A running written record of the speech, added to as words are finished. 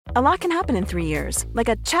A lot can happen in 3 years, like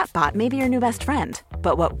a chatbot may be your new best friend.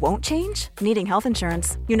 But what won't change? Needing health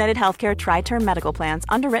insurance. United Healthcare Tri-Term Medical Plans,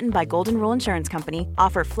 underwritten by Golden Rule Insurance Company,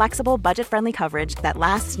 offer flexible, budget-friendly coverage that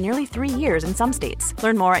lasts nearly 3 years in some states.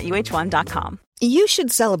 Learn more at uh1.com. You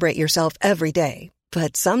should celebrate yourself every day,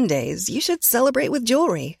 but some days you should celebrate with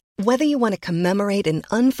jewelry. Whether you want to commemorate an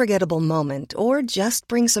unforgettable moment or just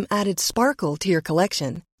bring some added sparkle to your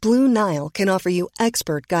collection, Blue Nile can offer you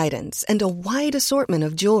expert guidance and a wide assortment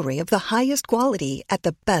of jewelry of the highest quality at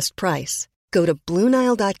the best price. Go to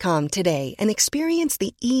BlueNile.com today and experience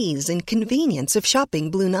the ease and convenience of shopping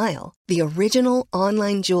Blue Nile, the original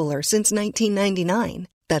online jeweler since 1999.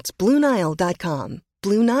 That's BlueNile.com.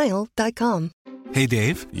 BlueNile.com. Hey,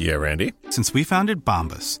 Dave. Yeah, Randy. Since we founded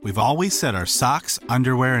Bombas, we've always said our socks,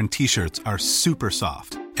 underwear, and T-shirts are super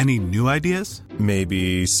soft. Any new ideas?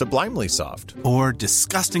 Maybe sublimely soft. Or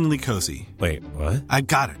disgustingly cozy. Wait, what? I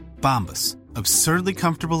got it. Bombas. Absurdly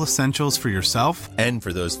comfortable essentials for yourself and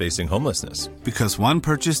for those facing homelessness. Because one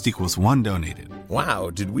purchased equals one donated. Wow,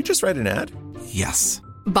 did we just write an ad? Yes.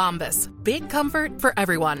 Bombas. Big comfort for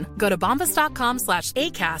everyone. Go to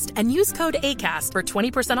bombas.com/ACAST and use code ACAST for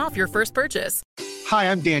 20% off your first purchase.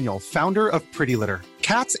 Hi, I'm Daniel, founder of Pretty Litter.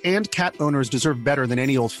 Cats and cat owners deserve better than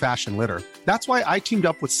any old-fashioned litter. That's why I teamed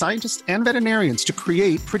up with scientists and veterinarians to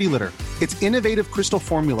create Pretty Litter. Its innovative crystal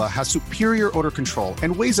formula has superior odor control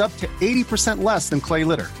and weighs up to 80% less than clay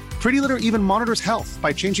litter. Pretty Litter even monitors health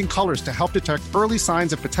by changing colors to help detect early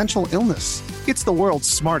signs of potential illness. It's the world's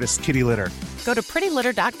smartest kitty litter. Go to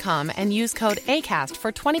prettylitter.com and use code ACAST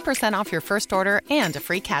for 20% off your first order and a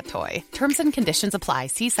free cat toy. Terms and conditions apply.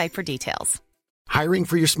 See site for details. Hiring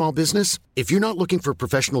for your small business? If you're not looking for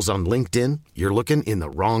professionals on LinkedIn, you're looking in the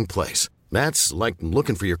wrong place. That's like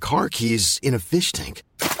looking for your car keys in a fish tank.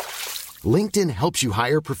 LinkedIn helps you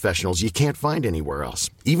hire professionals you can't find anywhere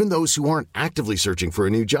else, even those who aren't actively searching for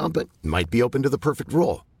a new job but might be open to the perfect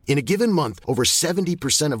role. In a given month, over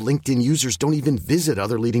 70% of LinkedIn users don't even visit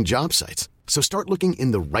other leading job sites. So start looking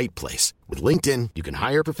in the right place. With LinkedIn, you can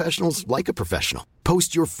hire professionals like a professional.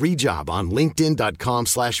 Post your free job on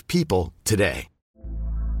linkedin.com/people today.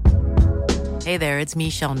 Hey there, it's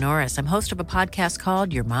Michelle Norris. I'm host of a podcast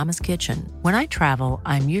called Your Mama's Kitchen. When I travel,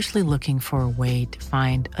 I'm usually looking for a way to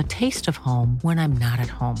find a taste of home when I'm not at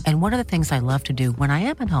home. And one of the things I love to do when I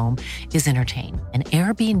am at home is entertain. And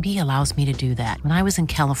Airbnb allows me to do that. When I was in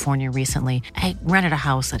California recently, I rented a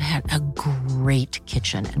house that had a great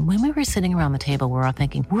kitchen. And when we were sitting around the table, we were all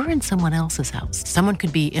thinking, we're in someone else's house. Someone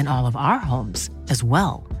could be in all of our homes as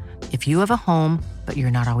well. If you have a home, but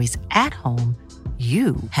you're not always at home,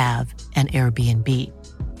 you have an Airbnb.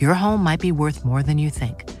 Your home might be worth more than you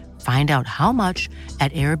think. Find out how much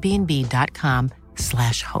at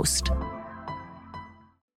airbnb.com/host.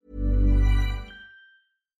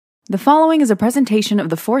 The following is a presentation of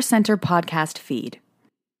the Force Center podcast feed.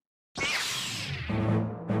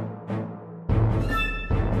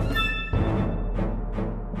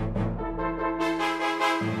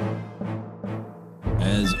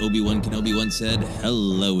 As Obi-Wan Kenobi once said,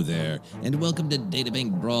 hello there, and welcome to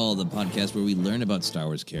Databank Brawl, the podcast where we learn about Star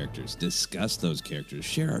Wars characters, discuss those characters,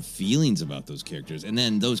 share our feelings about those characters, and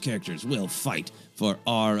then those characters will fight for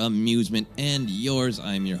our amusement and yours.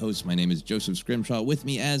 I'm your host. My name is Joseph Scrimshaw. With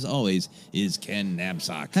me, as always, is Ken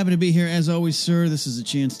Knapsack. Happy to be here, as always, sir. This is a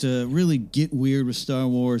chance to really get weird with Star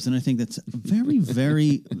Wars, and I think that's very,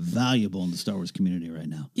 very valuable in the Star Wars community right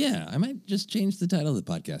now. Yeah, I might just change the title of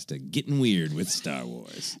the podcast to Getting Weird with Star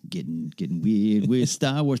Wars. Getting weird with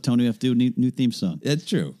Star Wars. Tony, we have to do a new theme song. That's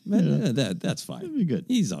true. That's fine. That'd be good.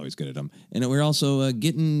 He's always good at them. And we're also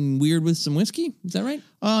getting weird with some whiskey. Is that right?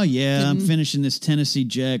 Oh, yeah. I'm finishing this Tennessee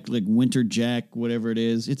Jack, like Winter Jack, whatever it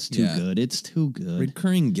is. It's too good. It's too good.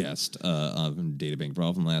 Recurring guest of Databank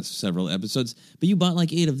Brawl from the last several episodes. But you bought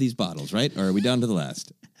like 8 of these bottles, right? Or are we down to the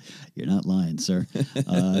last? You're not lying, sir.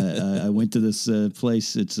 I went to this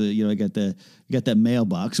place. It's I got that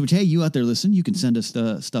mailbox. Which, hey, you out there listen, you can send us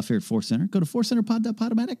stuff here at Force Center. Go to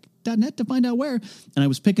forcecenterpod.podomatic.net to find out where. And I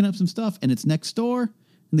was picking up some stuff, and it's next door.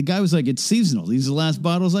 And the guy was like, "It's seasonal. These are the last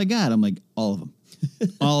bottles I got." I'm like, "All of them,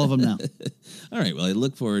 all of them now." All right. Well, I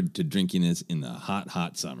look forward to drinking this in the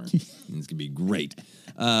hot summer. It's gonna be great.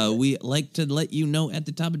 We like to let you know at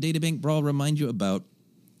the top of Databank Brawl, remind you about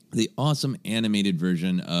the awesome animated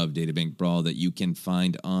version of Databank Brawl that you can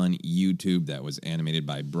find on YouTube. That was animated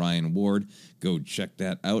by Brian Ward. Go check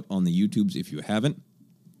that out on the YouTubes if you haven't.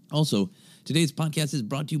 Also, today's podcast is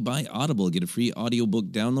brought to you by Audible. Get a free audiobook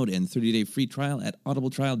download and 30-day free trial at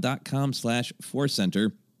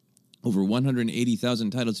audibletrial.com/forcecenter. Over 180,000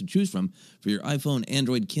 titles to choose from for your iPhone,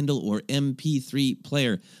 Android, Kindle, or MP3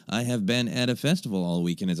 player. I have been at a festival all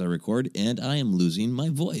weekend as I record, and I am losing my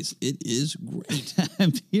voice. It is great.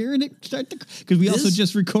 I'm hearing it start to... Because we also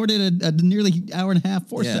just recorded a nearly hour and a half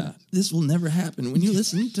Force Center. This will never happen when you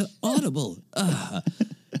listen to Audible.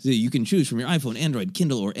 So you can choose from your iPhone, Android,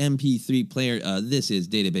 Kindle, or MP3 player. This is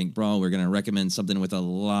Databank Brawl. We're going to recommend something with a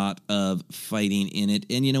lot of fighting in it.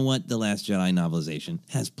 And you know what? The Last Jedi novelization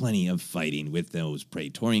has plenty of fighting with those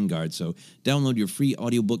Praetorian guards. So download your free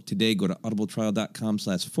audiobook today. Go to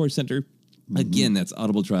audibletrial.com/forcecenter. Again, that's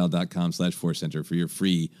audibletrial.com/forcecenter for your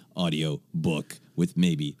free audio book with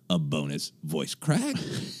maybe a bonus voice crack.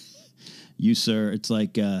 You, sir, it's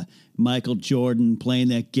like Michael Jordan playing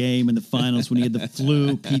that game in the finals when he had the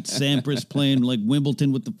flu. Pete Sampras playing like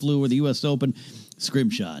Wimbledon with the flu or the U.S. Open.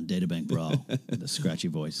 Scrimshaw and Databank Brawl with a scratchy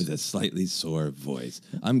voice. With a slightly sore voice.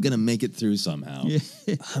 I'm going to make it through somehow.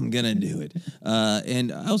 I'm going to do it.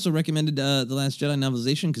 And I also recommended The Last Jedi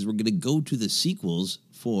novelization because we're going to go to the sequels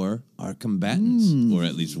for our combatants, or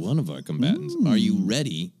at least one of our combatants. Are you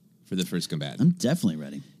ready for the first combatant? I'm definitely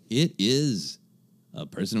ready. It is a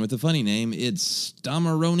person with a funny name. It's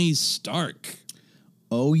Stamaroni Stark.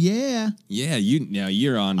 Oh, yeah. Yeah,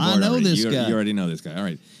 you're on board. I know already. this guy. You already know this guy. All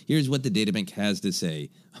right. Here's what the databank has to say.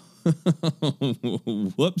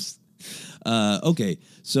 Whoops. Okay,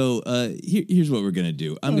 so here's what we're going to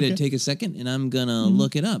do. I'm going to take a second, and I'm going to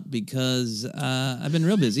look it up because I've been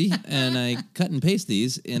real busy, and I cut and paste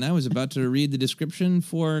these, and I was about to read the description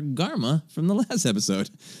for Garma from the last episode.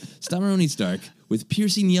 Stamaroni Stark, with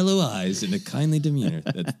piercing yellow eyes and a kindly demeanor.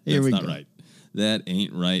 That's not right. That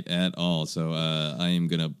ain't right at all. So I am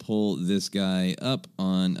going to pull this guy up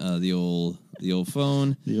on the old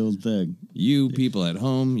phone. The old thing. You people at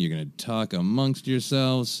home, you're going to talk amongst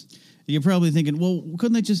yourselves. You're probably thinking, well,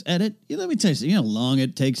 couldn't they just edit? Yeah, let me tell you something. You know how long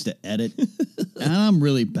it takes to edit? And I'm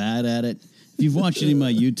really bad at it. If you've watched any of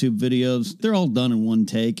my YouTube videos, they're all done in one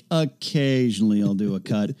take. Occasionally, I'll do a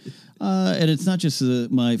cut. And it's not just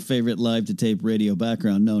my favorite live-to-tape radio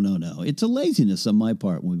background. No. It's a laziness on my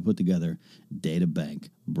part when we put together Databank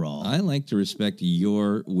Brawl. I like to respect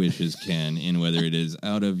your wishes, Ken, in whether it is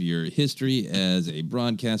out of your history as a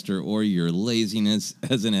broadcaster or your laziness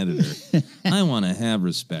as an editor. I want to have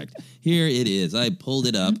respect. Here it is. I pulled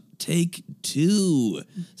it up. Take 2.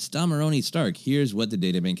 Stamaroni Stark. Here's what the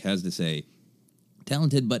Databank has to say.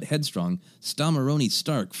 Talented but headstrong, Stamaroni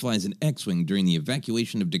Stark flies an X-Wing during the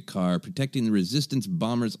evacuation of Dakar, protecting the Resistance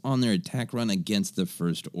bombers on their attack run against the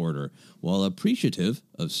First Order. While appreciative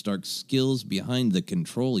of Stark's skills behind the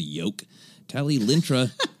control yoke, Tali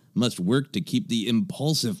Lintra must work to keep the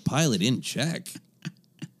impulsive pilot in check.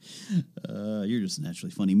 You're just a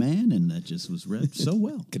naturally funny man, and that just was read so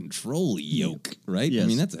well. Control yoke, right? Yes. I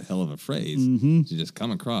mean, that's a hell of a phrase to just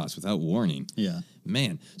come across without warning. Yeah.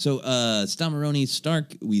 Man. So, Stamaroni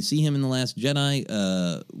Stark, we see him in The Last Jedi.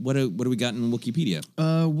 What do we got in Wikipedia?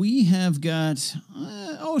 We have got,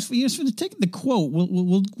 for the quote,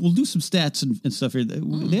 we'll do some stats and stuff here.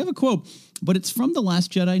 They have a quote, but it's from The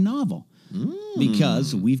Last Jedi novel.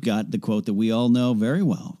 Because we've got the quote that we all know very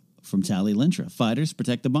well. From Tali Lintra. Fighters,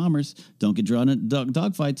 protect the bombers. Don't get drawn in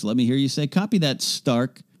dogfights. Let me hear you say, copy that,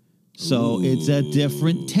 Stark. So it's a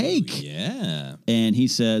different take. Yeah. And he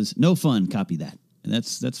says, no fun, copy that. And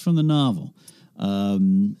that's from the novel.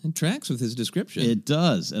 It tracks with his description. It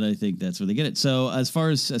does, and I think that's where they get it. So as far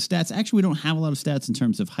as stats, actually we don't have a lot of stats in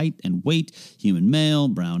terms of height and weight. Human male,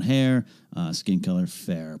 brown hair, skin color,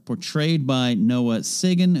 fair. Portrayed by Noah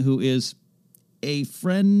Segan, who is a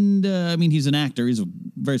friend. He's an actor. He's a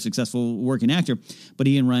very successful working actor. But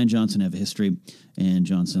he and Rian Johnson have a history. And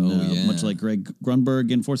Johnson, much like Greg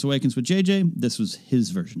Grunberg in Force Awakens with JJ, this was his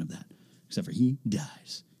version of that. Except for he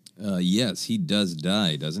dies. Yes, he does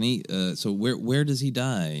die, doesn't he? So where does he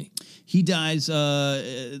die? He dies.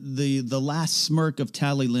 The last smirk of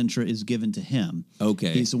Tali Lintra is given to him.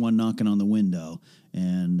 Okay, he's the one knocking on the window,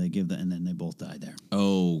 and they give and then they both die there.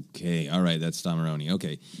 Okay, all right, that's Stamaroni.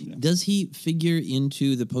 Okay, does he figure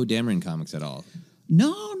into the Poe Dameron comics at all?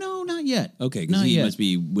 No, not yet. Okay, because he must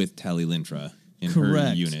be with Tali Lintra in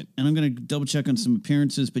her unit. And I'm going to double check on some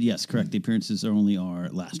appearances, but yes, correct. The appearances only are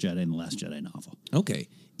Last Jedi and the Last Jedi novel. Okay.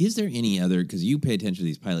 Is there any other, because you pay attention to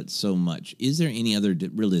these pilots so much, is there any other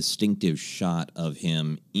real distinctive shot of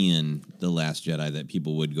him in The Last Jedi that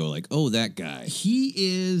people would go like, oh, that guy? He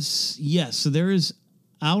is, yes. So there is,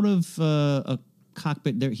 out of a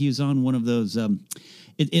cockpit, there he is on one of those,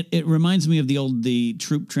 It reminds me of the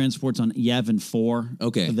troop transports on Yavin 4.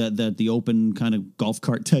 Okay. The open kind of golf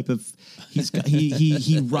cart type of.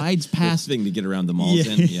 He rides past thing to get around the malls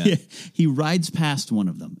in. Yeah. He rides past one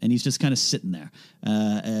of them, and he's just kind of sitting there.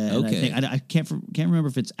 Okay. I can't remember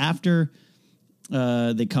if it's after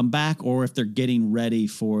they come back or if they're getting ready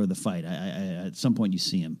for the fight. At some point you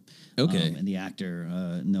see him. Okay. And the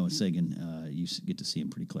actor, Noah Sagan, you get to see him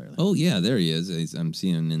pretty clearly. Oh, yeah, there he is. I'm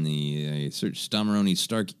seeing him in the search Stomaroni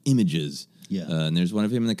Stark images. Yeah. And there's one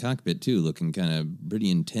of him in the cockpit, too, looking kind of pretty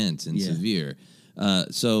intense and severe.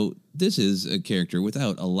 So this is a character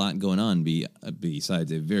without a lot going on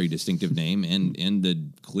besides a very distinctive name and the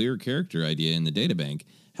clear character idea in the databank.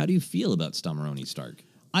 How do you feel about Stomaroni Stark?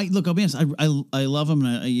 I'll be honest. I love him.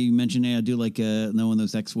 And you mentioned, I do like knowing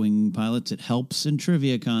those X-wing pilots. It helps in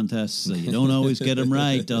trivia contests. So you don't always get them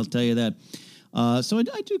right. I'll tell you that. So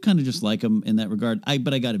I do kind of just like him in that regard.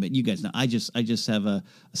 But I got to admit, you guys know, I just have a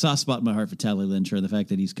soft spot in my heart for Tally Lynch, or the fact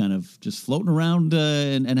that he's kind of just floating around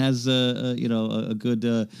and has a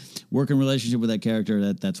good working relationship with that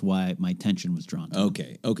character. That's why my attention was drawn to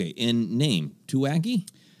him. Okay. And name, too wacky?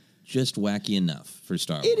 Just wacky enough for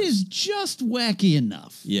Star Wars. It is just wacky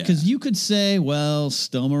enough. Yeah. Because you could say, well,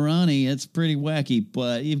 Stomaroni, it's pretty wacky,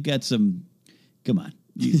 but you've got some, come on.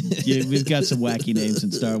 We've got some wacky names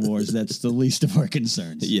in Star Wars. That's the least of our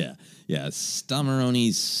concerns. Yeah.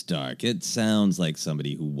 Stomaroni Stark. It sounds like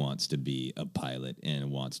somebody who wants to be a pilot and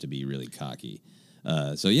wants to be really cocky.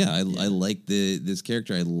 I like this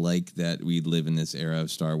character. I like that we live in this era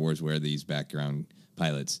of Star Wars where these background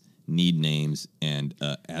pilots need names and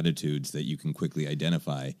attitudes that you can quickly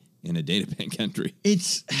identify in a databank entry.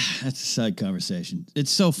 That's a side conversation.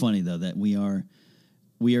 It's so funny though that we are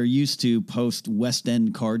used to post West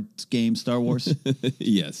End card game Star Wars.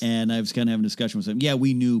 Yes. And I was kind of having a discussion with them. Yeah,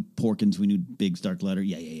 we knew Porkins, we knew Biggs Dark Letter.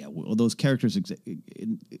 Yeah. Well, those characters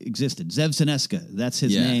existed. Zev Sineska, that's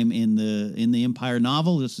his name in the Empire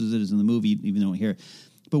novel, just as it is in the movie, even though we don't hear it.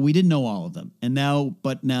 But we didn't know all of them. And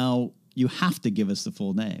now you have to give us the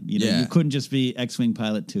full name. You couldn't just be X-Wing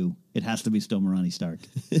Pilot 2. It has to be Stomaroni Stark.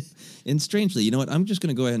 And strangely, you know what? I'm just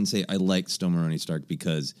going to go ahead and say I like Stomaroni Stark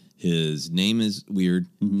because his name is weird,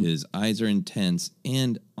 his eyes are intense,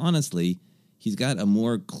 and honestly, he's got a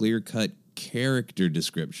more clear-cut character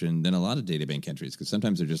description than a lot of databank entries, because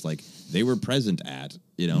sometimes they're just like, they were present at,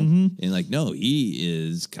 and like, no, he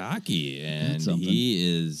is cocky, and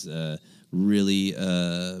he is... really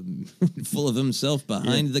full of himself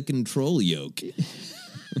behind the control yoke.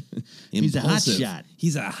 He's a hot shot.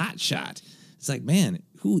 He's a hot shot. It's like, man,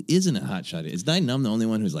 who isn't a hot shot? Is Nine Numb the only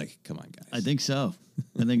one who's like, come on, guys? I think so.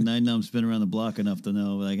 I think Nine Numb's been around the block enough to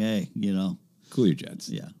know, like, hey, cool your jets.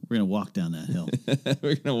 Yeah, we're going to walk down that hill.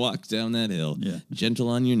 We're going to walk down that hill. Yeah. Gentle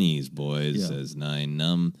on your knees, boys, says Nine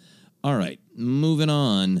Numb. All right, moving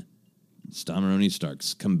on. Stomaroni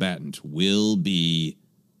Stark's combatant will be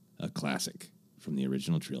a classic from the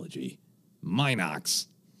original trilogy, Minox.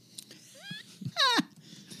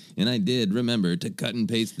 And I did remember to cut and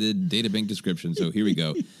paste the databank description, so here we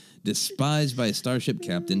go. Despised by starship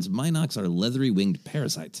captains, Minox are leathery-winged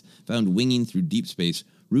parasites found winging through deep space,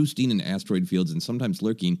 roosting in asteroid fields, and sometimes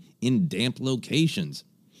lurking in damp locations,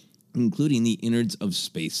 including the innards of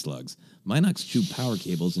space slugs. Minox chew power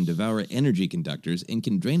cables and devour energy conductors and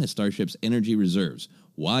can drain a starship's energy reserves.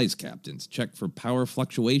 Wise captains check for power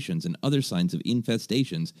fluctuations and other signs of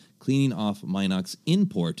infestations, cleaning off Minox in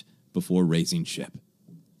port before raising ship.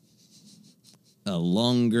 A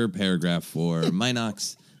longer paragraph for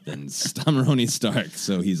Minox than Stomaroni Stark,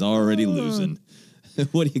 so he's already losing.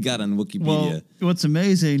 What do you got on Wikipedia? Well, what's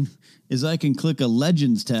amazing is I can click a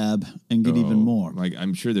Legends tab and get even more. Like,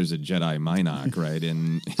 I'm sure there's a Jedi Minoc, right,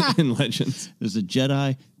 in Legends. There's a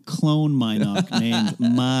Jedi clone Minoc named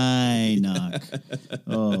Minoc.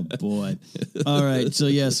 Oh, boy. All right, so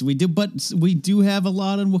yes, we do have a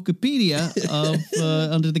lot on Wikipedia of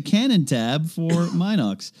under the canon tab for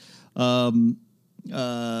Minox.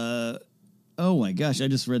 Oh my gosh, I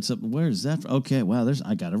just read something. Where is that from? Okay, wow,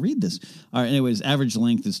 I got to read this. All right, anyways, average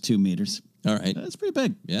length is 2 meters. All right. That's pretty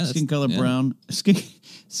big. Yeah. Skin color brown.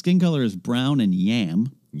 Skin color is brown and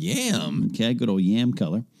yam. Yam. Okay, good old yam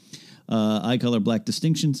color. Eye color black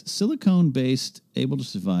distinctions. Silicone based, able to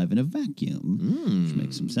survive in a vacuum, which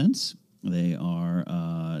makes some sense. They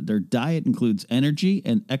are their diet includes energy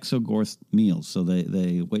and Exogorth meals. So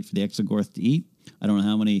they wait for the Exogorth to eat. I don't know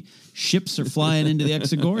how many ships are flying into the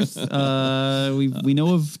Exogorth. We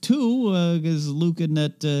know of 2 because Luke and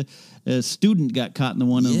that student got caught in the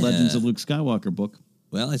one of the Legends of Luke Skywalker book.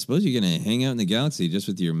 Well, I suppose you're going to hang out in the galaxy just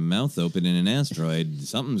with your mouth open in an asteroid.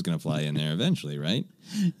 Something's going to fly in there eventually, right?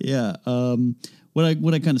 Yeah. What I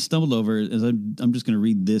kind of stumbled over is I'm just going to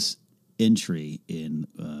read this entry in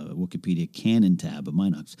Wikipedia canon tab of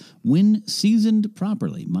Minox. When seasoned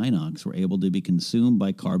properly, Minox were able to be consumed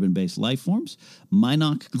by carbon-based life forms.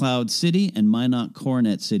 Minoc Cloud City and Minoc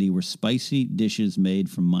Coronet City were spicy dishes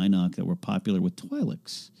made from Minoc that were popular with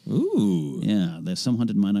Twi'leks. Ooh. Yeah, there's some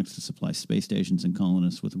hunted Minox to supply space stations and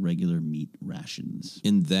colonists with regular meat rations.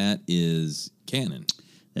 And that is canon.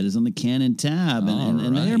 That is on the canon tab,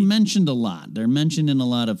 and they're mentioned a lot. They're mentioned in a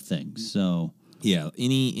lot of things, so... Yeah,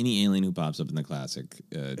 any alien who pops up in the classic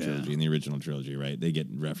trilogy, in the original trilogy, right? They get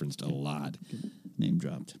referenced a lot. Name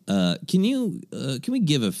dropped. Can we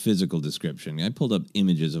give a physical description? I pulled up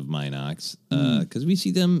images of Minox because we see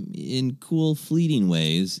them in cool, fleeting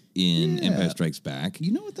ways in Empire Strikes Back.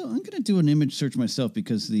 You know what, though? I'm going to do an image search myself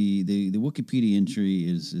because the Wikipedia entry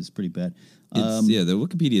is pretty bad. The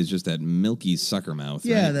Wikipedia is just that milky sucker mouth.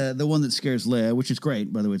 Yeah, right? the one that scares Leia, which is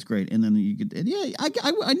great. By the way, it's great. And then you could,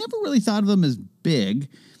 I never really thought of them as big,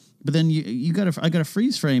 but then I got a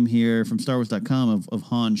freeze frame here from StarWars.com of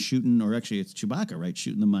Han shooting, or actually it's Chewbacca, right,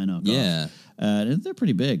 shooting the Minoc off. And they're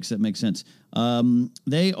pretty big, so that makes sense.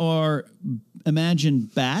 They are, imagine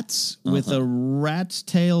bats with a rat's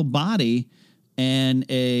tail body and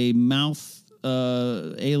a mouth.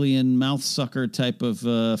 Alien mouth sucker type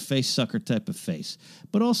of face sucker type of face,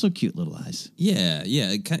 but also cute little eyes. Yeah.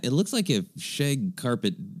 It looks like if shag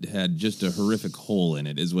carpet had just a horrific hole in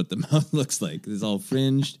it, is what the mouth looks like. It's all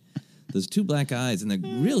fringed. Those two black eyes and the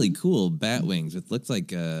really cool bat wings with looks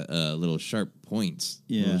like little sharp points.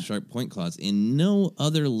 Yeah, little sharp point claws, and no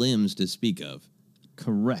other limbs to speak of.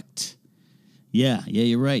 Correct. Yeah,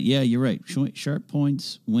 you're right. Sharp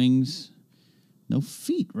points, wings. No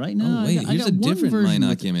feet right now. Oh, wait, here's a different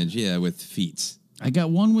Minoc image, with feet. I got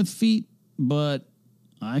one with feet, but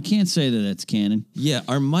I can't say that that's canon. Yeah,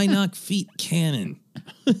 are Minoc feet canon?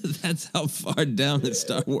 That's how far down the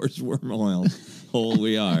Star Wars wormhole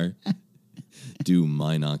we are. Do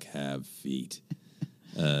Minoc have feet?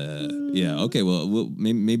 Okay, well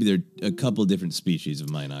maybe there are a couple different species of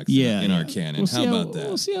Minocs in our canon. How about that?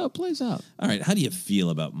 We'll see how it plays out. All right, how do you feel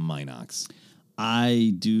about Minocs?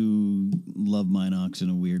 I do love Minox in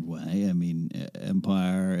a weird way. I mean,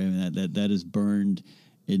 Empire, that is burned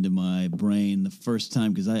into my brain the first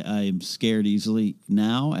time because I am scared easily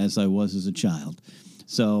now as I was as a child.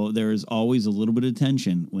 So there is always a little bit of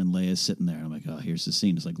tension when Leia's sitting there. I'm like, oh, here's the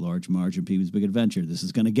scene. It's like Large Marge and Pee-wee's Big Adventure. This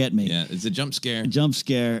is going to get me. Yeah, it's a jump scare.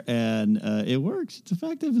 And it works. It's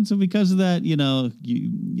effective. And so because of that, you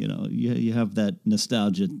have that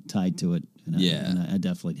nostalgia tied to it. And I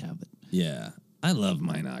definitely have it. Yeah. I love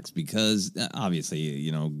Minox because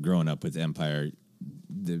obviously, growing up with Empire,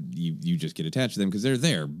 you just get attached to them because they're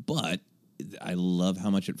there. But I love how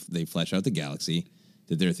much they flesh out the galaxy,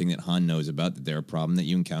 that they're a thing that Han knows about, that they're a problem that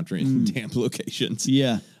you encounter in damp locations.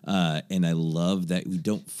 Yeah. And I love that we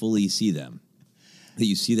don't fully see them. That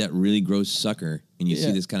you see that really gross sucker and you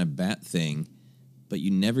see this kind of bat thing, but you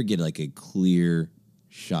never get like a clear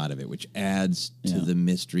shot of it, which adds to the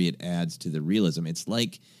mystery. It adds to the realism. It's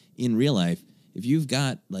like in real life, if you've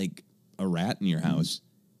got like a rat in your house,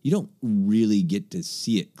 you don't really get to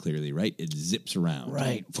see it clearly, right? It zips around,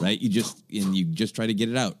 right? You just try to get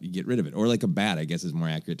it out, you get rid of it, or like a bat, I guess is more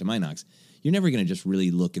accurate to Minox. You're never going to just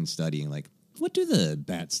really look and study and like, what do the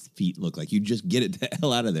bat's feet look like? You just get it the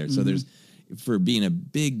hell out of there. So there's, for being a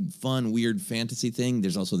big, fun, weird fantasy thing,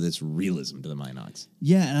 there's also this realism to the Minox.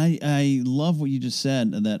 Yeah, and I love what you just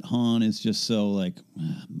said, that Han is just so like,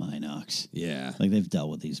 Minox. Yeah. Like they've dealt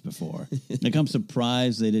with these before. Like I'm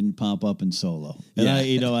surprised they didn't pop up in Solo. And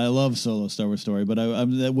I love Solo Star Wars Story, but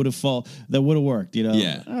that would have worked,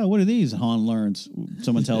 Yeah. Oh, what are these? Han learns.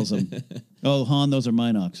 Someone tells him, oh, Han, those are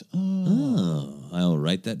Minox. Oh, I'll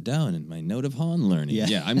write that down in my note of Han learning.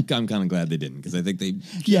 Yeah, I'm kind of glad they didn't because I think they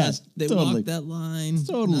walked that line.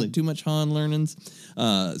 Totally. Not too much Han learnings.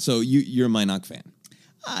 So you're a Minoc fan.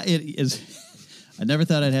 It is. I never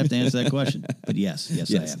thought I'd have to answer that question, but yes,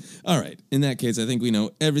 I am. All right. In that case, I think we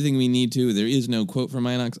know everything we need to. There is no quote from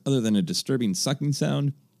Minox other than a disturbing sucking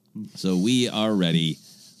sound. So we are ready.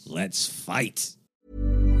 Let's fight.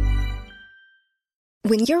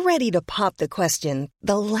 When you're ready to pop the question,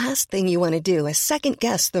 the last thing you want to do is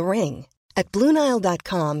second-guess the ring. At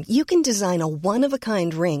BlueNile.com, you can design a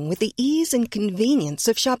one-of-a-kind ring with the ease and convenience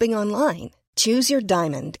of shopping online. Choose your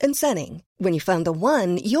diamond and setting. When you find the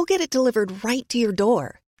one, you'll get it delivered right to your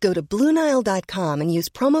door. Go to BlueNile.com and use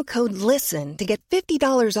promo code LISTEN to get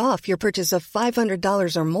 $50 off your purchase of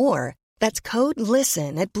 $500 or more. That's code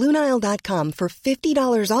LISTEN at BlueNile.com for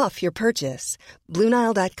 $50 off your purchase.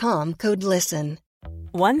 BlueNile.com, code LISTEN.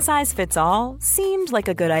 One size fits all seemed like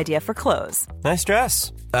a good idea for clothes. Nice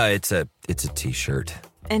dress. It's a t-shirt.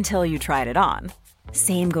 Until you tried it on.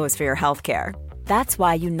 Same goes for your healthcare. That's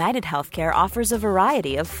why United Healthcare offers a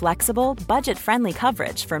variety of flexible, budget-friendly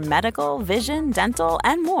coverage for medical, vision, dental,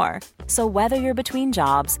 and more. So whether you're between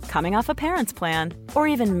jobs, coming off a parent's plan, or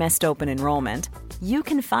even missed open enrollment, you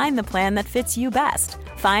can find the plan that fits you best.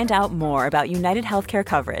 Find out more about United Healthcare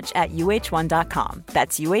coverage at uh1.com.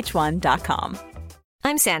 That's uh1.com.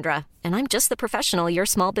 I'm Sandra, and I'm just the professional your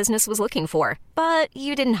small business was looking for. But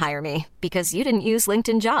you didn't hire me because you didn't use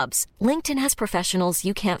LinkedIn Jobs. LinkedIn has professionals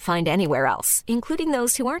you can't find anywhere else, including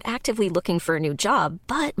those who aren't actively looking for a new job,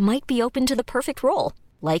 but might be open to the perfect role,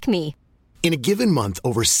 like me. In a given month,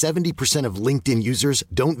 over 70% of LinkedIn users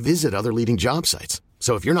don't visit other leading job sites.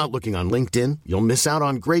 So if you're not looking on LinkedIn, you'll miss out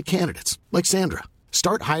on great candidates like Sandra.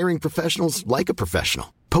 Start hiring professionals like a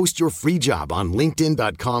professional. Post your free job on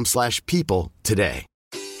linkedin.com/people today.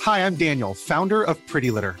 Hi, I'm Daniel, founder of Pretty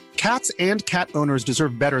Litter. Cats and cat owners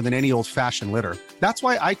deserve better than any old-fashioned litter. That's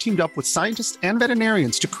why I teamed up with scientists and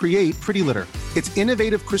veterinarians to create Pretty Litter. Its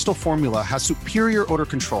innovative crystal formula has superior odor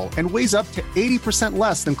control and weighs up to 80%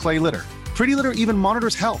 less than clay litter. Pretty Litter even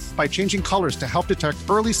monitors health by changing colors to help detect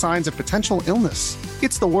early signs of potential illness.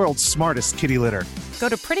 It's the world's smartest kitty litter. Go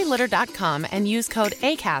to prettylitter.com and use code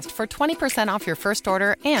ACAST for 20% off your first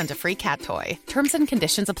order and a free cat toy. Terms and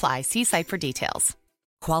conditions apply. See site for details.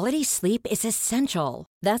 Quality sleep is essential.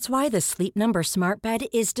 That's why the Sleep Number Smart Bed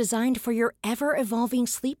is designed for your ever-evolving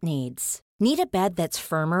sleep needs. Need a bed that's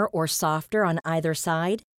firmer or softer on either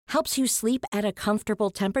side? Helps you sleep at a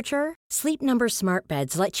comfortable temperature? Sleep Number Smart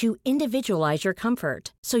Beds let you individualize your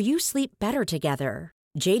comfort, so you sleep better together.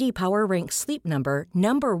 J.D. Power ranks Sleep Number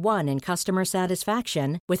number 1 in customer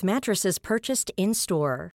satisfaction with mattresses purchased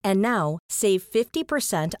in-store. And now, save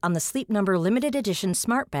 50% on the Sleep Number Limited Edition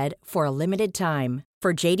Smart Bed for a limited time.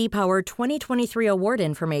 For J.D. Power 2023 award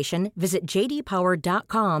information, visit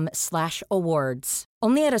jdpower.com/awards.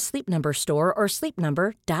 Only at a Sleep Number store or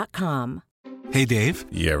sleepnumber.com. Hey, Dave.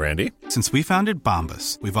 Yeah, Randy. Since we founded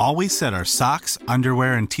Bombas, we've always said our socks,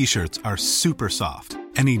 underwear, and T-shirts are super soft.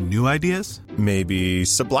 Any new ideas? Maybe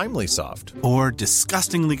sublimely soft. Or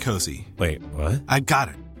disgustingly cozy. Wait, what? I got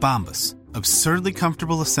it. Bombas. Absurdly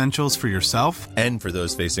comfortable essentials for yourself and for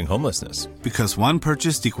those facing homelessness. Because one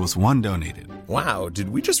purchased equals one donated. Wow, did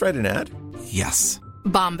we just write an ad? Yes.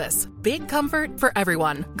 Bombas. Big comfort for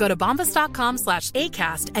everyone. Go to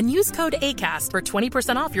bombas.com/ACAST and use code ACAST for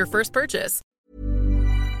 20% off your first purchase.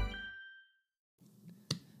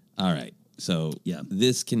 All right. So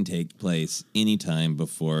this can take place anytime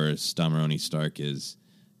before Stomaroni Stark is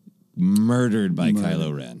murdered by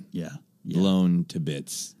Kylo Ren. Yeah. Blown to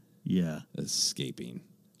bits. Yeah. Escaping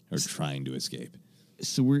or trying to escape.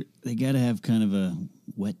 So they got to have kind of a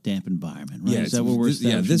wet, damp environment, right? Yeah, is that what we're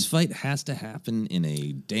establishing? this fight has to happen in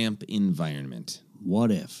a damp environment.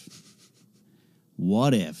 What if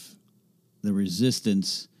the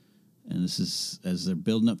Resistance, and this is as they're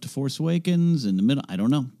building up to Force Awakens in the middle, I don't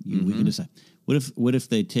know. We can decide. What if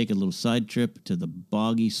they take a little side trip to the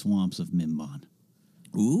boggy swamps of Mimban?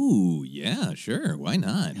 Ooh, yeah, sure. Why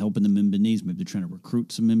not? Helping the Mimbanese. Maybe they're trying to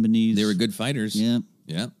recruit some Mimbanese. They were good fighters. Yeah.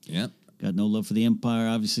 Yeah. Got no love for the Empire,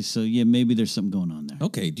 obviously. So, yeah, maybe there's something going on there.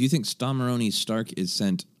 Okay. Do you think Stomaroni Stark is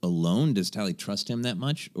sent alone? Does Tally trust him that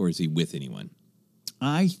much? Or is he with anyone?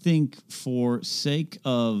 I think for sake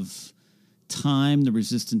of time, the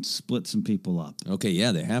Resistance split some people up. Okay,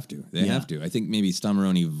 yeah, they have to. They have to. I think maybe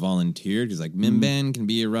Stomaroni volunteered because, like, Mimban can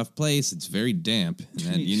be a rough place. It's very damp.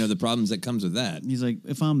 And you know the problems that comes with that. He's like,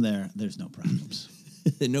 if I'm there, there's no problems.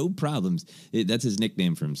 No problems. That's his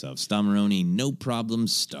nickname for himself. Stomaroni, no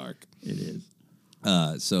problems, Stark. It is.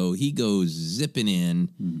 So he goes zipping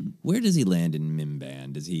in. Where does he land in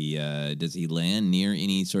Mimban? Does he land near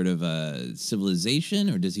any sort of civilization,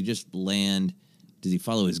 or does he just land? Does he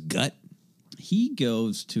follow his gut? He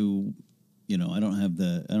goes to, I don't have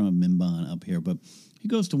Mimban up here, but he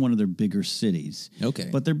goes to one of their bigger cities. Okay,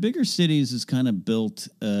 but their bigger cities is kind of built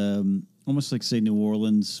almost like, say, New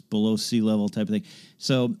Orleans, below sea level type of thing.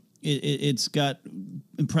 So it's got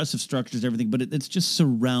impressive structures, everything, but it's just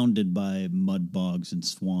surrounded by mud bogs and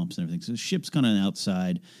swamps and everything. So the ship's kind of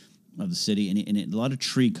outside of the city, and a lot of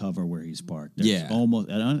tree cover where he's parked. There's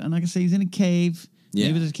almost. I'm not gonna say he's in a cave. Yeah.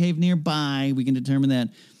 Maybe there's a cave nearby. We can determine that.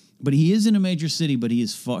 But he is in a major city, but he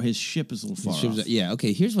is far. His ship is a little far off. Yeah,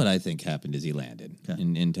 okay. Here's what I think happened as he landed,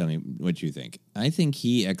 and tell me what you think. I think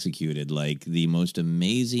he executed like the most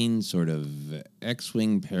amazing sort of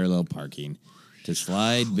X-wing parallel parking. to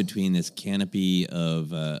slide between this canopy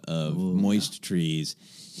of moist trees.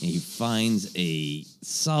 And he finds a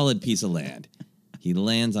solid piece of land. He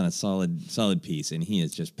lands on a solid piece, and he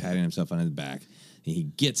is just patting himself on his back. And he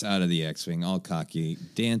gets out of the X-Wing all cocky,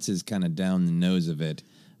 dances kind of down the nose of it,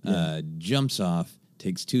 jumps off,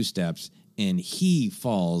 takes 2 steps, and he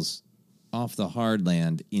falls off the hard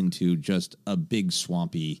land into just a big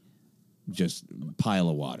swampy just pile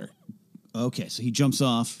of water. Okay, so he jumps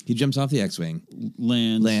off. He jumps off the X-Wing.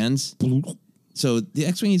 Lands. So the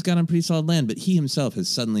X-Wing, he's got on pretty solid land, but he himself has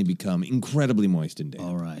suddenly become incredibly moist and damp.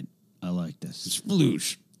 All right. I like this.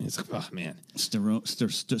 Sploosh. It's like, oh, man.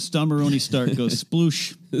 Stommaroni Stark goes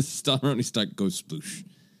sploosh. Stommaroni Stark goes sploosh.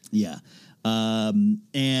 Yeah.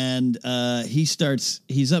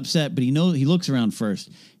 He's upset, but he looks around first.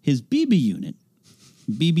 His BB unit,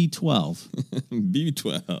 BB-12.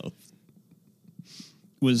 BB-12.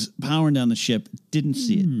 Was powering down the ship, didn't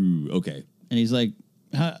see it. Ooh, okay. And he's like,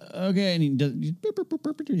 okay, and he does,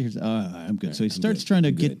 I'm good. So he starts trying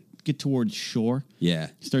to get towards shore. Yeah.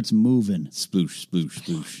 He starts moving. Sploosh, sploosh,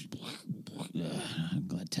 sploosh. I'm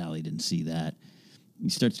glad Tally didn't see that. He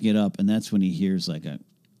starts to get up, and that's when he hears like a...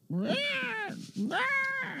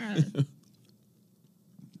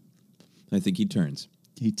 I think he turns.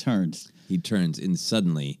 He turns, and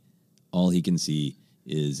suddenly all he can see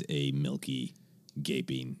is a milky,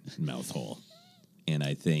 gaping mouth hole. And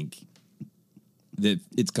I think that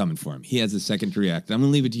it's coming for him. He has a second to react. I'm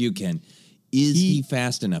going to leave it to you, Ken. Is he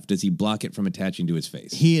fast enough? Does he block it from attaching to his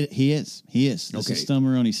face? He is. This is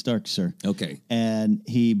Stommaroni Stark, sir. Okay. And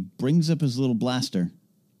he brings up his little blaster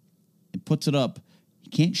and puts it up. He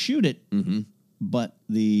can't shoot it, but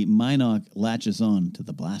the Minoc latches on to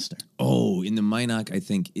the blaster. Oh, in the Minoc, I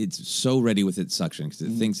think it's so ready with its suction because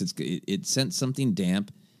it thinks it sent something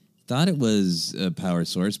damp. Thought it was a power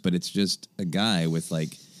source, but it's just a guy with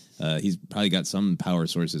like he's probably got some power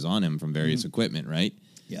sources on him from various equipment, right?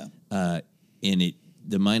 Yeah. And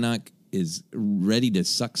the Minoc is ready to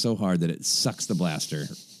suck so hard that it sucks the blaster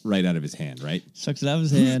right out of his hand, right? Sucks it out of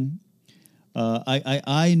his hand.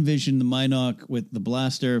 I envision the Minoc with the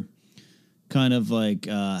blaster kind of like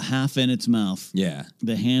half in its mouth. Yeah.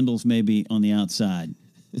 The handles maybe on the outside.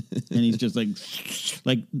 And he's just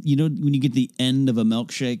like, you know, when you get the end of a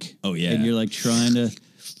milkshake? Oh, yeah. And you're like trying to...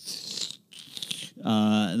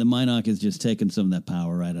 the Minoc is just taking some of that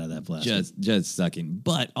power right out of that blaster. Just sucking.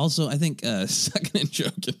 But also, I think sucking and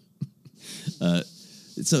choking.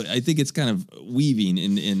 So I think it's kind of weaving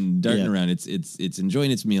and darting around. It's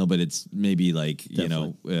enjoying its meal, but it's maybe like,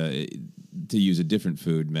 Definitely. To use a different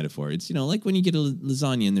food metaphor, it's, like when you get a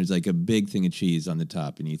lasagna and there's like a big thing of cheese on the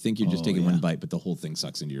top and you think you're just taking one bite, but the whole thing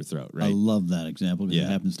sucks into your throat, right? I love that example because it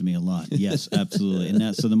happens to me a lot. Yes, absolutely.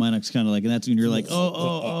 And so the Minoc's kind of like, and that's when you're like,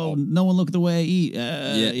 oh, no one look at the way I eat.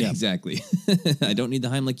 Yeah, exactly. I don't need the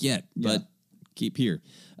Heimlich yet, but keep here.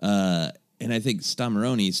 And I think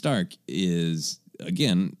Stommaroni Stark is,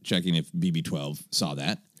 again, checking if BB-12 saw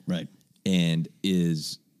that. Right. And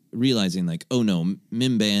is realizing like, oh no,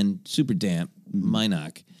 Mimban, super damp,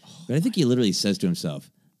 Minoc. But I think he literally says to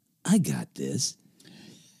himself, I got this.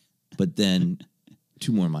 But then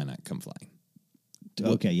 2 more Minoc come flying.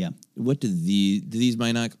 Okay, yeah. What do these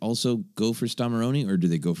Minoc also go for Stommaroni, or do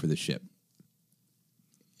they go for the ship?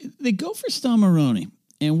 They go for Stommaroni.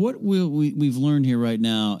 And what we've learned here right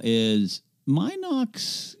now is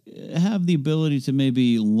Minocs have the ability to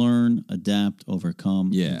maybe learn, adapt,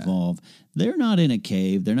 overcome, evolve. They're not in a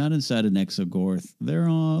cave. They're not inside an Exogorth. They're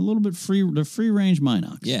a little bit free. They're free-range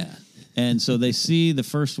Minocs. Yeah. And so they see the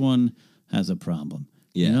first one has a problem.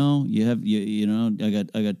 Yeah. I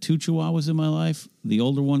got 2 Chihuahuas in my life. The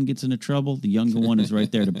older one gets into trouble. The younger one is right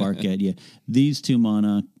there to bark at you. These 2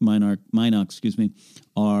 Minocs,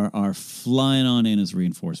 are flying on in as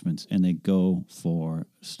reinforcements, and they go for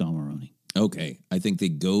Stommaroni. Okay, I think they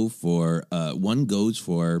go for one goes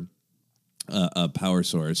for a power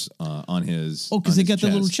source on his. Oh, because they got chest.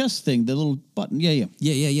 the little chest thing, the little button.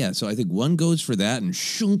 Yeah. So I think one goes for that and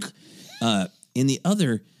shunk, and the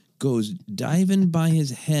other goes diving by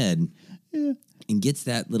his head and gets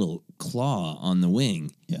that little claw on the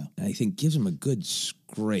wing. Yeah, and I think gives him a good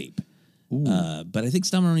scrape. But I think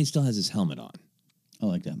Stommaroni still has his helmet on. I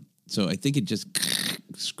like that. So I think it just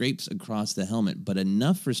scrapes across the helmet, but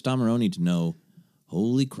enough for Stommaroni to know,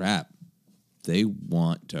 holy crap, they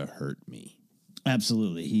want to hurt me.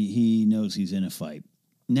 Absolutely. He knows he's in a fight.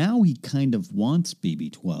 Now he kind of wants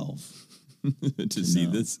BB-12 to see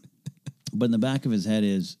this. But in the back of his head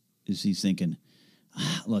is he's thinking,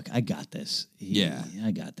 look, I got this.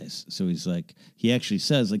 I got this. So he's like, he actually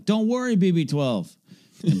says, like, don't worry, BB-12.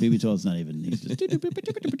 And BB-12's not even, he's just...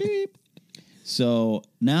 So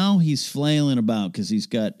now he's flailing about because he's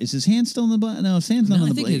got. Is his hand still in the blaster? No, his hand's not on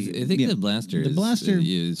the blaster. I think the blaster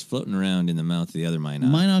is floating around in the mouth of the other Minok.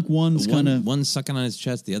 Minok 1's kind of. One's sucking on his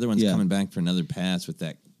chest, the other one's coming back for another pass with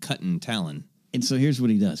that cutting talon. And so here's what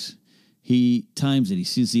he does. He times it. He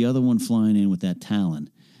sees the other one flying in with that talon.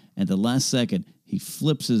 At the last second, he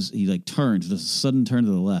flips he turns, does a sudden turn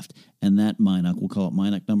to the left, and that Minok, we'll call it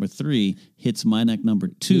Minok number 3, hits Minok number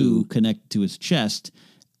 2, connected to his chest,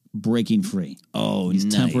 breaking free. Oh, he's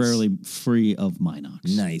nice. temporarily free of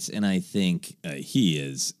Minox. Nice. And I think he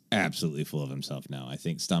is absolutely full of himself now. I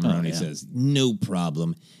think Stamaroni says, no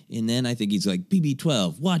problem. And then I think he's like,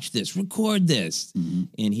 BB12, watch this, record this. Mm-hmm.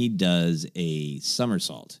 And he does a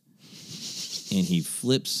somersault. And he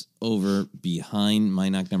flips over behind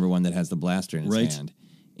Minok number 1 that has the blaster in his hand.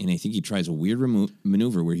 And I think he tries a weird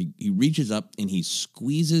maneuver where he reaches up and he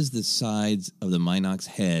squeezes the sides of the Minok's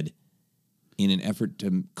head in an effort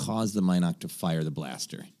to cause the Minok to fire the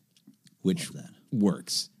blaster, which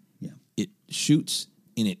works. Yeah. It shoots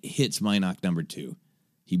and it hits Minok number 2.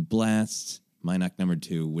 He blasts Minok number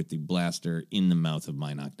 2 with the blaster in the mouth of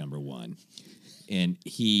Minok number 1. And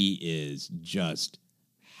he is just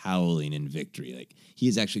howling in victory. Like, he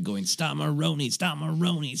is actually going, Stamaroni,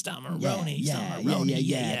 Stamaroni, Stamaroni, Stamaroni.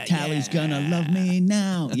 Yeah. Tally's gonna love me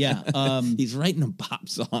now. Yeah. He's writing a pop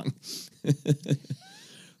song.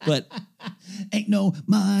 But ain't no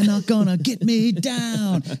Minok gonna get me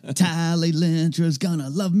down. Tally Lintra's gonna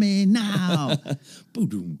love me now.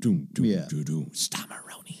 Boom, doom, doom,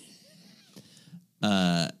 Stamaroni.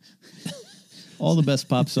 All the best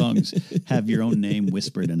pop songs have your own name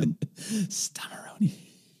whispered in them. Stamaroni.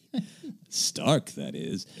 Stark, that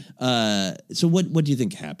is. So what do you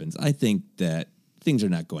think happens? I think that things are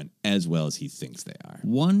not going as well as he thinks they are.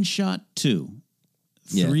 1 shot 2.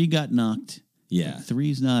 3 got knocked. Yeah.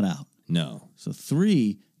 3's not out. No. So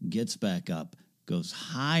 3 gets back up, goes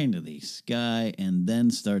high into the sky, and then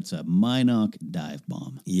starts a Minok dive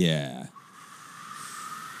bomb. Yeah.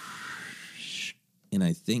 And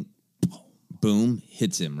I think, boom,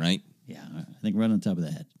 hits him, right? Yeah, I think right on top of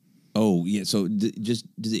the head. Oh, yeah. So just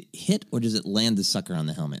does it hit or does it land the sucker on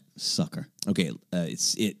the helmet? Sucker. Okay.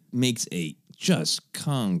 It makes a just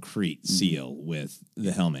concrete seal with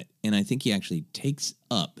the helmet. And I think he actually takes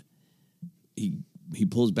up. He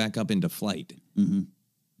pulls back up into flight. Mm-hmm.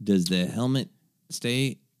 Does the helmet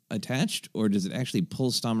stay attached, or does it actually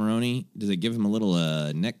pull Stamaroni? Does it give him a little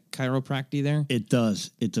neck chiropractic there? It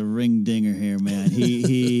does. It's a ring dinger here, man.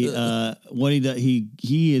 What he does,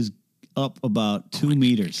 he is up about 2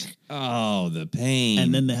 meters. Oh, the pain!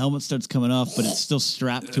 And then the helmet starts coming off, but it's still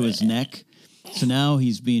strapped to his neck. So now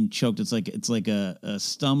he's being choked. It's like a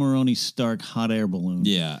Stamaroni Stark hot air balloon.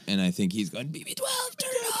 Yeah, and I think he's going, BB12,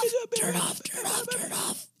 turn it off, turn it off, turn it off, turn it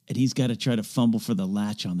off. And he's got to try to fumble for the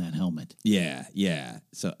latch on that helmet. Yeah.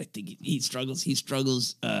 So I think he struggles.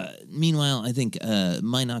 Meanwhile, I think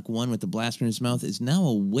Minok 1 with the blaster in his mouth is now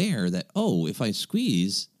aware that, if I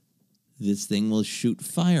squeeze, this thing will shoot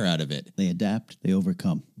fire out of it. They adapt. They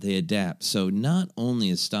overcome. They adapt. So not only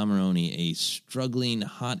is Stamaroni a struggling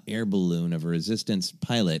hot air balloon of a resistance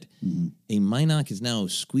pilot, a Minok is now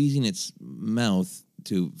squeezing its mouth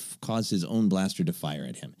to cause his own blaster to fire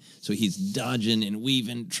at him. So he's dodging and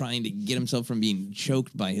weaving, trying to get himself from being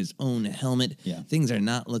choked by his own helmet. Yeah. Things are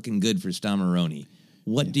not looking good for Stamaroni.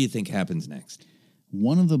 What do you think happens next?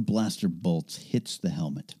 One of the blaster bolts hits the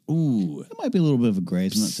helmet. Ooh. It might be a little bit of a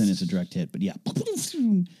graze. I'm not saying it's a direct hit, but yeah.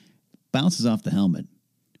 Bounces off the helmet.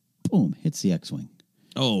 Boom. Hits the X-Wing.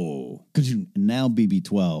 Oh. And now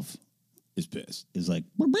BB-12 is pissed. Is like,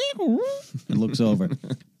 and looks over.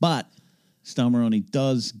 But Stamaroni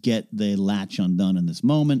does get the latch undone in this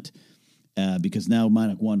moment because now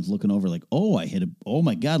Minok 1 is looking over like, I hit it. Oh,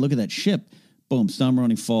 my God, look at that ship. Boom.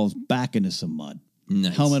 Stamaroni falls back into some mud.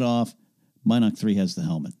 Nice. Helmet off. Minok 3 has the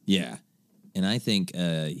helmet. Yeah. And I think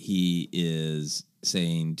he is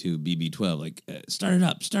saying to BB-12, like, start it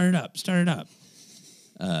up.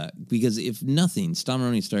 Because if nothing,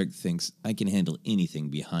 Stamaroni Stark thinks, I can handle anything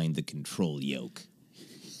behind the control yoke.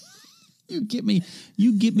 You get me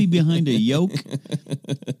behind a yoke,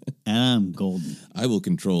 and I'm golden. I will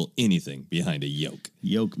control anything behind a yoke.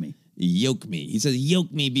 Yoke me. He says,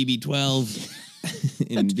 yoke me, BB-12.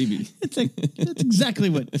 That's exactly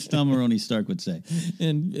what Stamaroni Stark would say.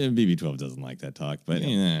 And BB-12 doesn't like that talk, but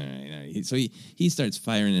so he starts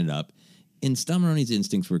firing it up. And Stamaroni's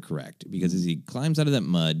instincts were correct, because as he climbs out of that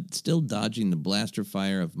mud, still dodging the blaster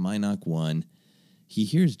fire of Minok 1, he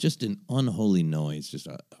hears just an unholy noise,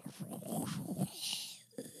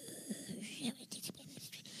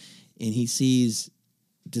 and he sees,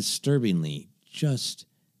 disturbingly, just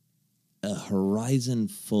a horizon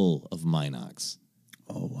full of Minox.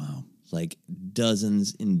 Oh, wow. Like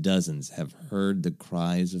dozens and dozens have heard the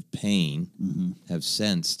cries of pain, have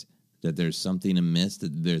sensed that there's something amiss,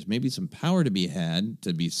 that there's maybe some power to be had,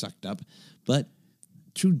 to be sucked up, but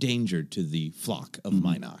true danger to the flock of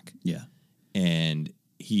Minoc. Yeah. And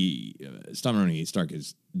Stomaroni Stark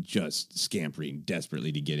is just scampering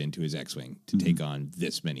desperately to get into his X-Wing to take on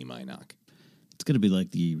this many Minoc. It's going to be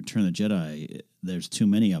like the Return of the Jedi. There's too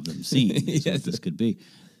many of them seen. That's what this could be.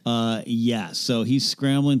 So he's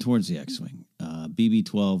scrambling towards the X-Wing.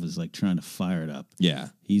 BB-12 is like trying to fire it up. Yeah.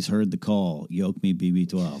 He's heard the call, yoke me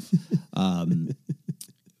BB-12.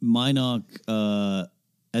 Minoc,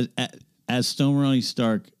 as Stomaroni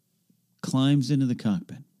Stark climbs into the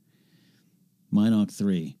cockpit, Minoc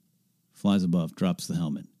 3 flies above, drops the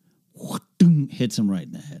helmet, hits him right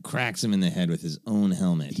in the head. Cracks him in the head with his own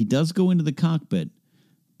helmet. He does go into the cockpit,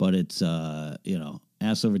 but it's,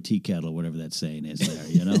 ass over tea kettle, whatever that saying is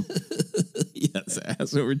there, Yes,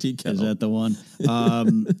 ass over tea kettle. Is that the one?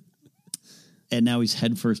 And now he's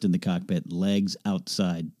head first in the cockpit, legs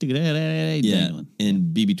outside. Dangling.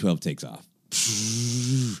 And BB-12 takes off.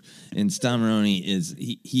 And Stomaroni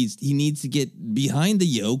he needs to get behind the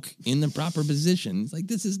yoke in the proper position. It's like,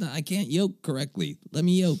 I can't yoke correctly. Let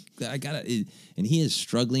me yoke. I gotta. And he is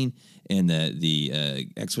struggling, and the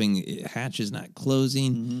X-Wing hatch is not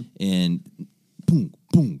closing, and boom,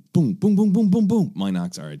 boom, boom, boom, boom, boom, boom, boom.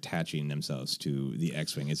 Minocs are attaching themselves to the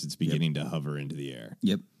X-Wing as it's beginning to hover into the air.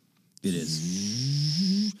 Yep, it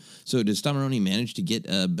is. So does Stomaroni manage to get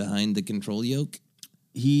behind the control yoke?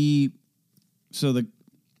 So the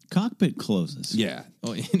cockpit closes. Yeah.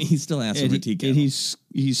 Oh, and he's still asking for tea kettle. And he's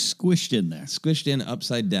squished in there. Squished in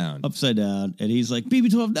upside down. Upside down. And he's like,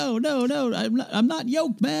 BB-12, no, I'm not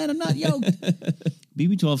yoked, man. I'm not yoked.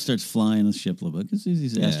 BB-12 starts flying the ship a little bit because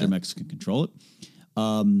these astromechs can control it.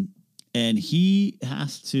 And he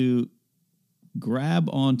has to grab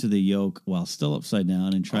onto the yoke while still upside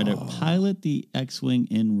down and try to pilot the X-Wing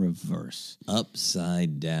in reverse.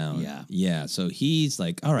 Upside down. Yeah. Yeah. So he's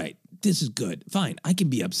like, all right, this is good. Fine. I can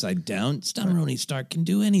be upside down. Stomaroni Stark can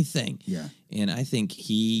do anything. Yeah. And I think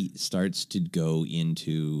he starts to go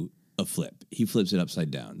into a flip. He flips it upside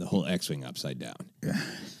down, the whole X-Wing upside down. Yeah.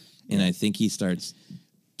 And I think he starts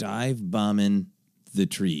dive bombing the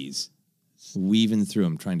trees, weaving through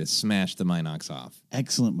them, trying to smash the Minocs off.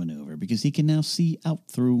 Excellent maneuver because he can now see out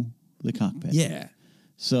through the cockpit. Yeah.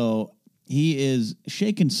 So he is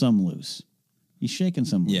shaking some loose. He's shaking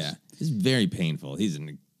some loose. Yeah. It's very painful. He's in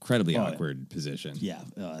an incredibly awkward position. Yeah.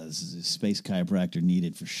 This is a space chiropractor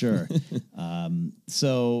needed for sure.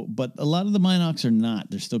 But a lot of the Minocs are not.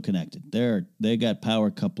 They're still connected. They got power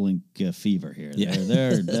coupling fever here. Yeah.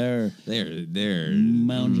 They're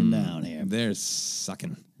mounging down here. They're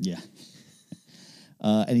sucking. Yeah.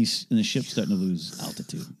 And the ship's starting to lose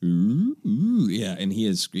altitude. Yeah, and he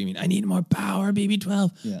is screaming, I need more power,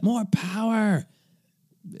 BB-12. Yeah. More power.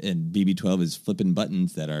 And BB-12 is flipping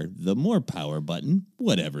buttons that are the more power button,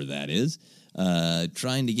 whatever that is,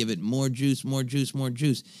 trying to give it more juice, more juice, more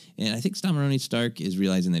juice. And I think Stomaroni Stark is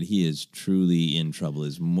realizing that he is truly in trouble.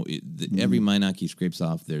 Every Minoc he scrapes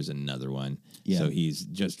off, there's another one. Yeah. So he's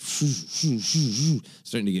just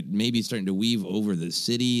starting to weave over the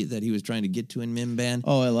city that he was trying to get to in Mimban.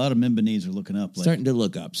 Oh, a lot of Mimbanese are looking up. Starting to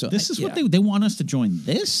look up. So this is what they want us to join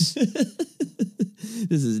this?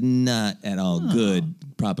 This is not at all good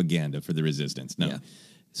propaganda for the Resistance. No. Yeah.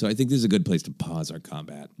 So I think this is a good place to pause our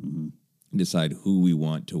combat and decide who we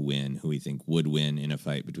want to win, who we think would win in a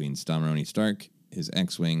fight between Stomaroni Stark, his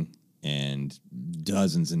X-Wing, and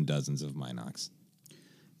dozens of Minocs.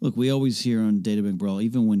 Look, we always hear on Databank Brawl,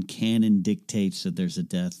 even when canon dictates that there's a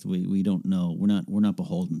death, we don't know. We're not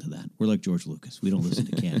beholden to that. We're like George Lucas. We don't listen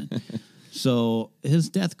to canon. So his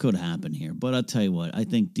death could happen here, but I'll tell you what. I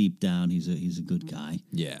think deep down he's a good guy.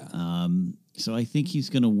 Yeah. So I think he's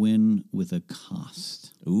going to win with a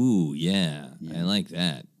cost. Ooh, yeah. I like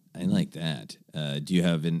that. Do you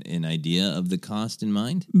have an idea of the cost in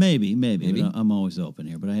mind? Maybe. I'm always open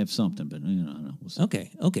here, but I have something. But I don't know. We'll see.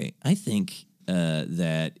 Okay. I think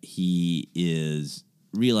that he is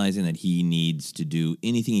realizing that he needs to do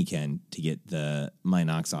anything he can to get the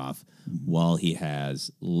Minocs off while he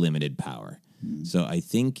has limited power. So I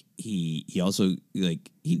think he also,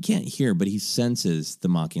 he can't hear, but he senses the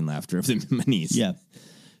mocking laughter of the Mimbanese. Yeah.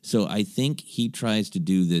 So I think he tries to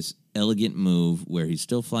do this elegant move where he's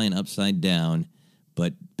still flying upside down,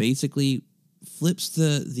 but basically flips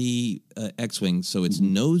the X-Wing so its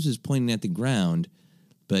nose is pointing at the ground,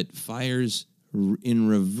 but fires in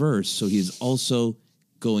reverse. So he's also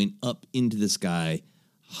going up into the sky,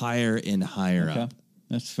 higher and higher up.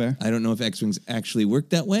 That's fair. I don't know if X-Wings actually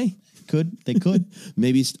work that way. They could.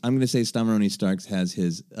 Maybe I'm going to say Stamaroni Starks has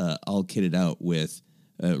his all kitted out with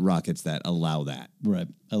rockets that allow that. Right.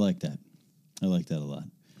 I like that. I like that a lot.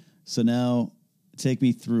 So now take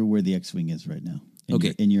me through where the X-Wing is right now.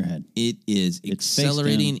 In your head. It is It's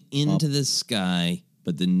accelerating face down, into up. the sky,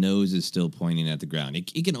 but the nose is still pointing at the ground.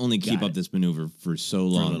 It can only keep up this maneuver for so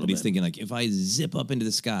long. But he's thinking, like, if I zip up into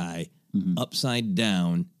the sky, upside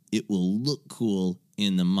down, it will look cool,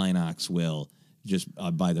 and the Minox will just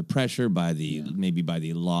by the pressure, maybe by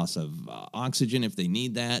the loss of oxygen if they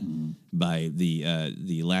need that, by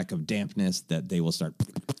the lack of dampness, that they will start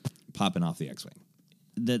popping off the X-Wing.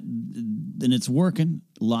 Then it's working.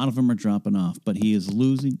 A lot of them are dropping off, but he is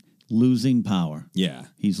losing power. Yeah.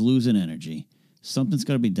 He's losing energy. Something's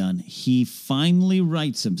got to be done. He finally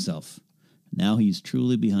rights himself. Now he's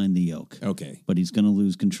truly behind the yoke. Okay. But he's going to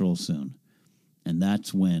lose control soon. And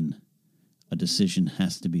that's when a decision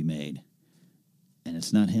has to be made. And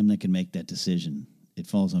it's not him that can make that decision. It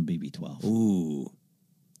falls on BB-12. Ooh.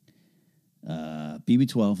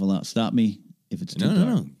 BB-12, stop me if it's too dark.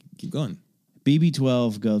 No. Keep going.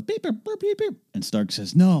 BB-12 goes, beep, beep, beep, beep, beep. And Stark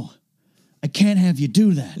says, no, I can't have you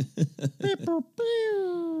do that. Beep, beep,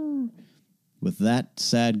 beep. With that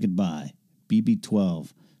sad goodbye,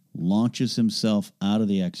 BB-12 launches himself out of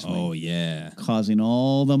the X-Wing. Oh, yeah. Causing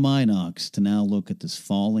all the Minox to now look at this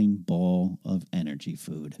falling ball of energy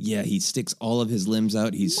food. Yeah, he sticks all of his limbs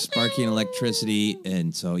out. He's sparking electricity.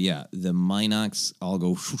 And so, yeah, the Minox all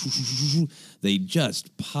go... They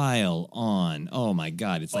just pile on. Oh, my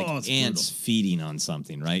God. It's like ants feeding on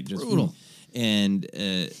something, right? Just brutal. And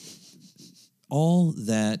all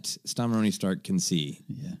that Stamaroni Stark can see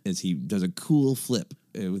as he does a cool flip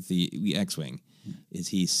with the X-Wing is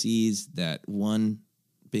he sees that one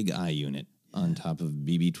big eye unit on top of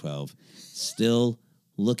BB-12 still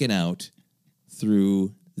looking out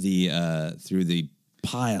through the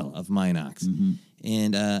pile of Minox.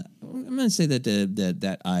 And I'm going to say that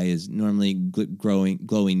that eye is normally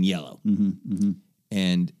glowing yellow.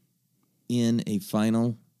 And in a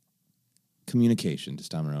final communication to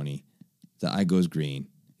Stamaroni, the eye goes green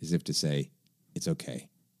as if to say, it's okay.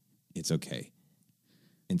 It's okay.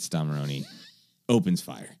 And Stamaroni opens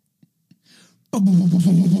fire.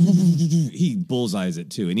 He bullseyes it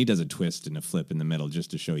too, and he does a twist and a flip in the middle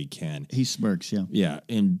just to show he can. He smirks, yeah. Yeah,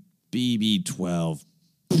 and BB-12,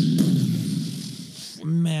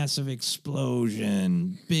 massive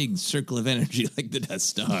explosion, big circle of energy like the Death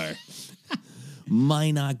Star.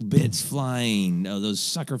 Minoc bits flying, those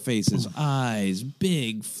sucker faces, eyes,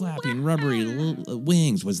 big flapping rubbery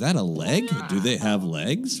wings. Was that a leg? Do they have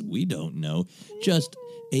legs? We don't know. Just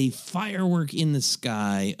a firework in the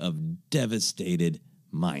sky of devastated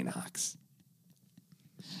Minox.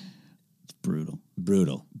 It's brutal.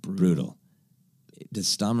 Brutal. Does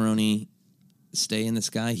Stamaroni stay in the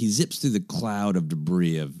sky? He zips through the cloud of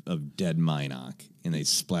debris of dead Minoc, and they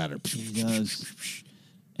splatter. He does.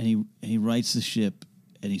 And he rights the ship,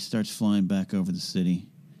 and he starts flying back over the city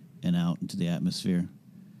and out into the atmosphere.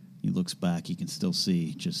 He looks back. He can still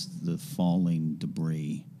see just the falling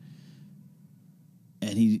debris.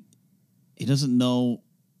 And he doesn't know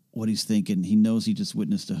what he's thinking. He knows he just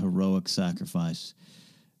witnessed a heroic sacrifice.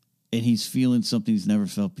 And he's feeling something he's never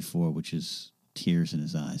felt before, which is tears in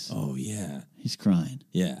his eyes. Oh, yeah. He's crying.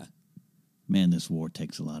 Yeah. Man, this war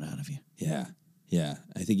takes a lot out of you. Yeah. Yeah.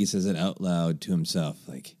 I think he says it out loud to himself,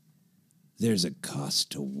 like, there's a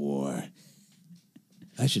cost to war.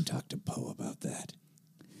 I should talk to Poe about that.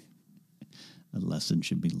 A lesson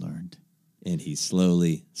should be learned. And he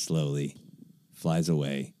slowly flies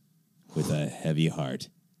away with a heavy heart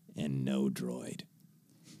and no droid.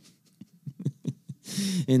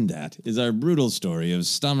 And that is our brutal story of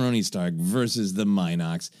Stamaroni Stark versus the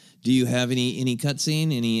Minox. Do you have any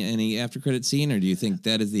cutscene, any after credit scene, or do you think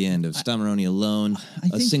that is the end of Stamaroni alone,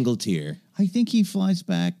 single tear? I think he flies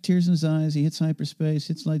back, tears in his eyes. He hits hyperspace,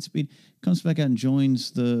 hits light speed, comes back out and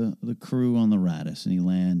joins the crew on the Raddus, and he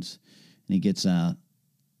lands and he gets out,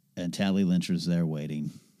 and Tally Lyncher's there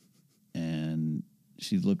waiting, and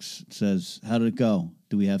she says, "How did it go?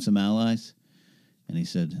 Do we have some allies?" And he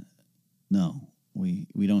said, "No, we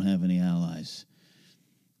don't have any allies.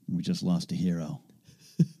 We just lost a hero."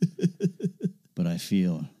 But I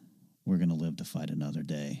feel we're going to live to fight another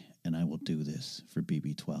day, and I will do this for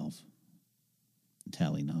BB-12.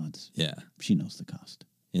 Tally nods. Yeah. She knows the cost.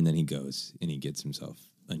 And then he goes and he gets himself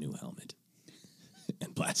a new helmet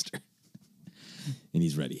and blaster. And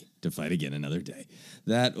he's ready to fight again another day.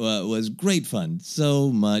 That was great fun. So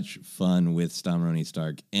much fun with Stamaroni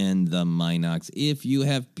Stark and the Minox. If you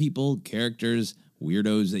have people, characters,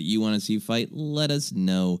 weirdos that you want to see fight, let us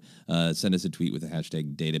know. Send us a tweet with the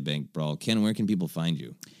hashtag DataBankBrawl. Ken, where can people find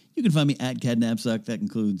you? You can find me at Cat Knapsack. That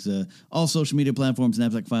includes all social media platforms,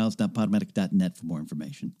 knapsackfiles.podomatic.net for more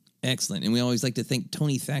information. Excellent. And we always like to thank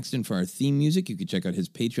Tony Thaxton for our theme music. You can check out his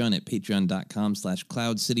Patreon at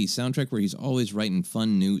patreon.com/Cloud City Soundtrack, where he's always writing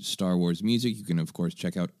fun new Star Wars music. You can, of course,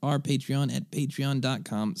 check out our Patreon at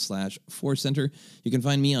patreon.com/4center. You can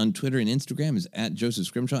find me on Twitter and Instagram as at Joseph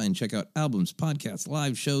Scrimshaw, and check out albums, podcasts,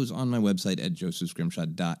 live shows on my website at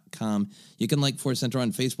josephscrimshaw.com. You can like 4Center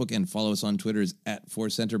on Facebook and follow us on Twitter as at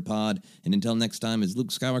 4CenterPod. And until next time, as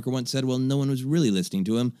Luke Skywalker once said, well, no one was really listening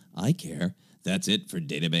to him. I care. That's it for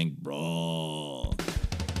Databank Brawl.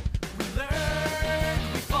 We learned,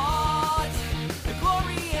 we fought, the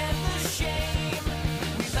glory and the shame.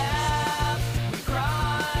 We laughed, we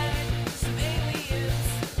cried, some aliens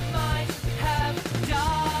might have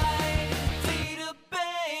died.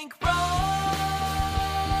 Databank Brawl!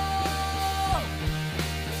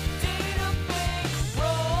 Databank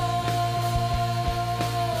Brawl!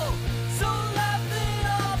 So laugh it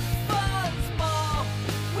up, fuzzball,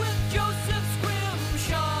 with Joseph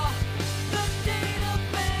Scrimshaw, the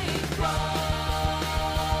Databank Brawl.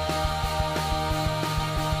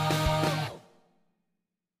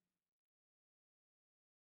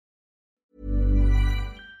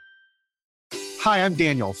 Hi, I'm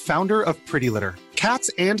Daniel, founder of Pretty Litter. Cats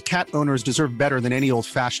and cat owners deserve better than any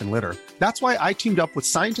old-fashioned litter. That's why I teamed up with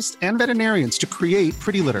scientists and veterinarians to create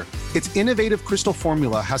Pretty Litter. Its innovative crystal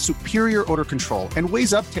formula has superior odor control and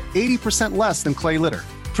weighs up to 80% less than clay litter.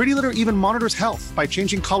 Pretty Litter even monitors health by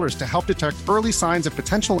changing colors to help detect early signs of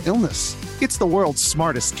potential illness. It's the world's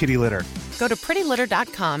smartest kitty litter. Go to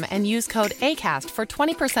prettylitter.com and use code ACAST for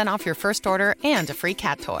 20% off your first order and a free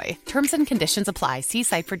cat toy. Terms and conditions apply. See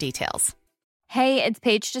site for details. Hey, it's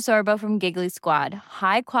Paige DeSorbo from Giggly Squad.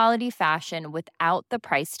 High quality fashion without the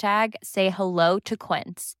price tag. Say hello to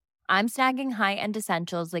Quince. I'm snagging high-end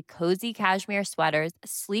essentials like cozy cashmere sweaters,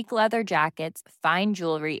 sleek leather jackets, fine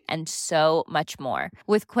jewelry, and so much more.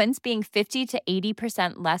 With Quince being 50 to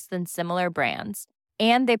 80% less than similar brands.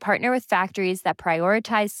 And they partner with factories that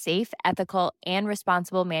prioritize safe, ethical, and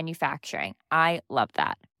responsible manufacturing. I love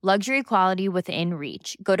that. Luxury quality within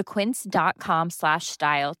reach. Go to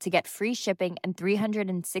quince.com/style to get free shipping and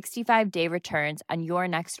 365-day returns on your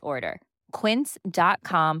next order.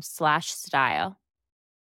 Quince.com/style.